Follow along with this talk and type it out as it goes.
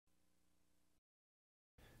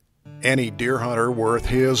Any deer hunter worth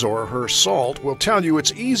his or her salt will tell you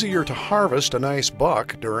it's easier to harvest a nice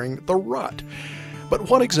buck during the rut. But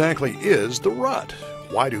what exactly is the rut?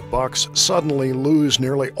 Why do bucks suddenly lose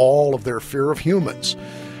nearly all of their fear of humans?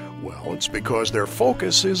 Well, it's because their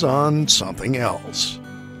focus is on something else.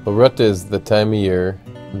 The rut is the time of year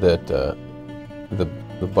that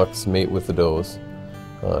the bucks mate with the does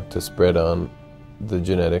to spread on the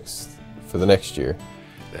genetics for the next year.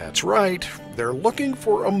 That's right. They're looking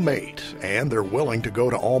for a mate, and they're willing to go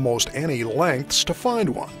to almost any lengths to find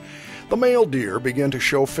one. The male deer begin to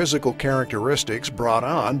show physical characteristics brought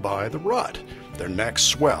on by the rut. Their necks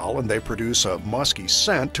swell and they produce a musky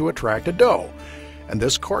scent to attract a doe. And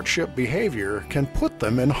this courtship behavior can put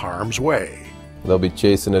them in harm's way. They'll be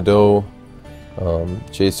chasing a doe,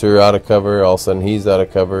 chase her out of cover, all of a sudden he's out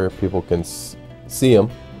of cover, people can see him.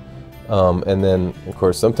 And then, of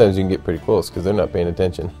course, sometimes you can get pretty close because they're not paying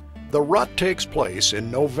attention. The rut takes place in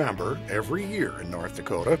November every year in North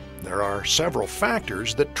Dakota. There are several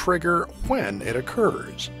factors that trigger when it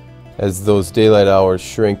occurs. As those daylight hours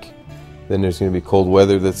shrink, then there's going to be cold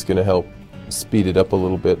weather that's going to help speed it up a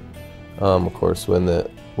little bit. Of course, when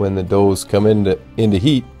the does come into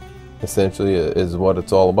heat, essentially is what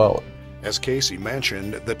it's all about. As Casey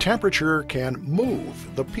mentioned, the temperature can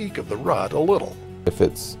move the peak of the rut a little. If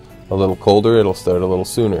it's a little colder, it'll start a little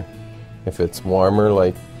sooner. If it's warmer,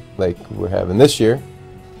 like we're having this year,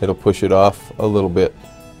 it'll push it off a little bit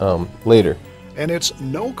later. And it's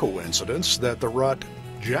no coincidence that the rut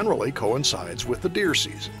generally coincides with the deer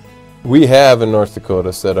season. We have in North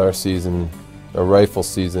Dakota set our season, our rifle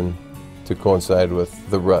season, to coincide with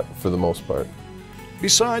the rut for the most part.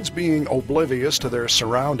 Besides being oblivious to their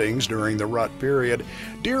surroundings during the rut period,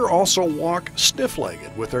 deer also walk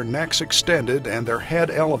stiff-legged with their necks extended and their head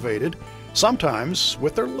elevated, sometimes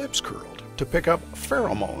with their lips curled, to pick up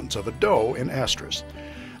pheromones of a doe in estrus.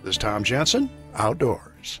 This is Tom Jensen, Outdoors.